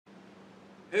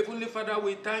Heavenly Father,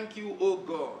 we thank you, O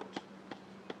God.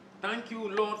 Thank you,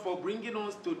 Lord, for bringing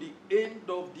us to the end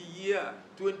of the year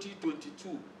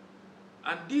 2022.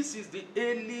 And this is the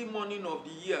early morning of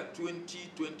the year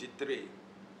 2023.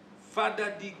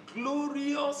 Father, the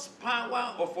glorious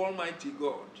power of Almighty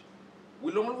God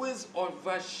will always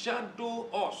overshadow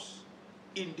us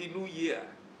in the new year.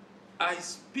 I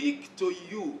speak to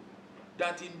you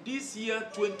that in this year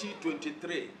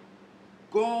 2023,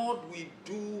 God will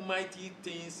do mighty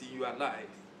things in your life.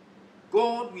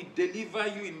 God will deliver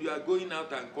you in your going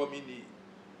out and coming in.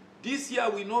 This year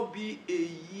will not be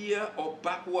a year of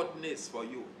backwardness for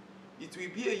you. It will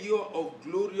be a year of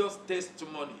glorious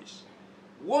testimonies.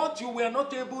 What you were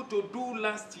not able to do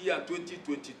last year,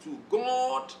 2022,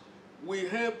 God will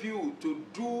help you to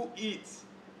do it.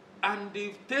 And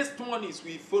the testimonies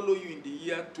will follow you in the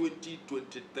year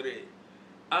 2023.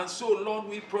 And so, Lord,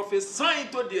 we prophesy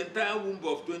to the entire womb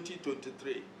of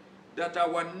 2023 that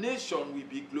our nation will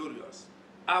be glorious.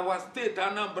 Our state,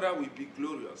 Anambra, will be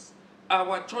glorious.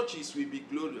 Our churches will be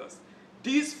glorious.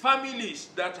 These families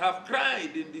that have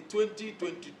cried in the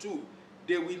 2022,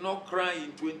 they will not cry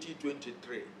in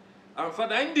 2023. And for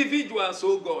the individuals,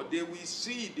 oh God, they will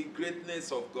see the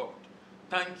greatness of God.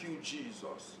 Thank you,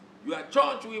 Jesus. Your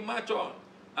church will march on,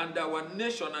 and our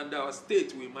nation and our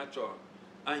state will march on,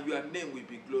 and your name will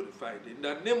be glorified. In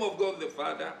the name of God the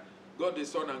Father, God the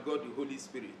Son, and God the Holy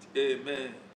Spirit. Amen.